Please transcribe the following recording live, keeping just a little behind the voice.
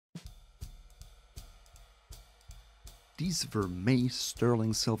These vermeil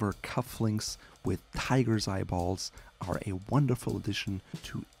sterling silver cufflinks with tiger's eyeballs are a wonderful addition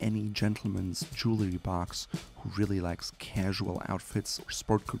to any gentleman's jewelry box who really likes casual outfits or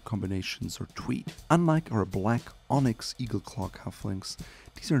sport coat combinations or tweed. Unlike our black onyx eagle claw cufflinks,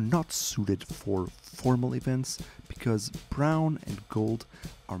 these are not suited for formal events because brown and gold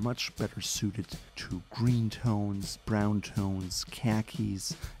are much better suited to green tones, brown tones,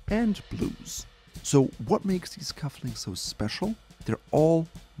 khakis, and blues. So what makes these cufflinks so special? They're all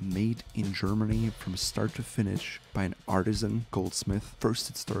made in Germany from start to finish by an artisan goldsmith. First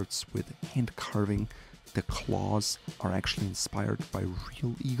it starts with hand carving. The claws are actually inspired by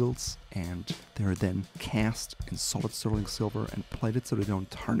real eagles, and they're then cast in solid sterling silver and plated so they don't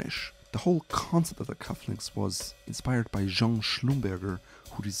tarnish. The whole concept of the cufflinks was inspired by Jean Schlumberger,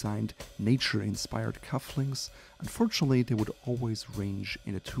 who designed nature-inspired cufflinks. Unfortunately, they would always range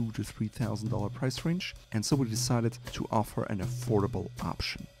in a $2,000 to $3,000 price range, and so we decided to offer an affordable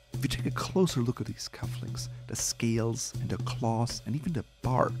option. If you take a closer look at these cufflinks, the scales and the claws and even the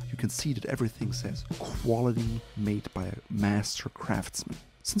bar, you can see that everything says quality made by a master craftsman.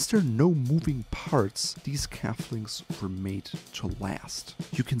 Since there are no moving parts, these cufflinks were made to last.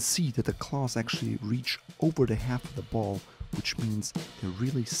 You can see that the claws actually reach over the half of the ball, which means they're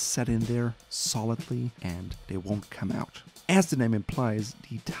really set in there solidly and they won't come out. As the name implies,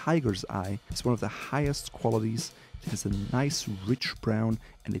 the tiger's eye is one of the highest qualities. It has a nice rich brown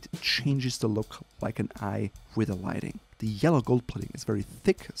and it changes the look like an eye with the lighting. The yellow gold plating is very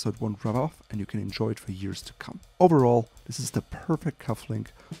thick so it won't rub off and you can enjoy it for years to come. Overall, this is the perfect cufflink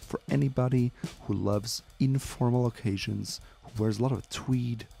for anybody who loves informal occasions, who wears a lot of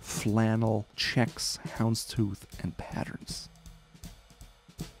tweed, flannel, checks, houndstooth and patterns.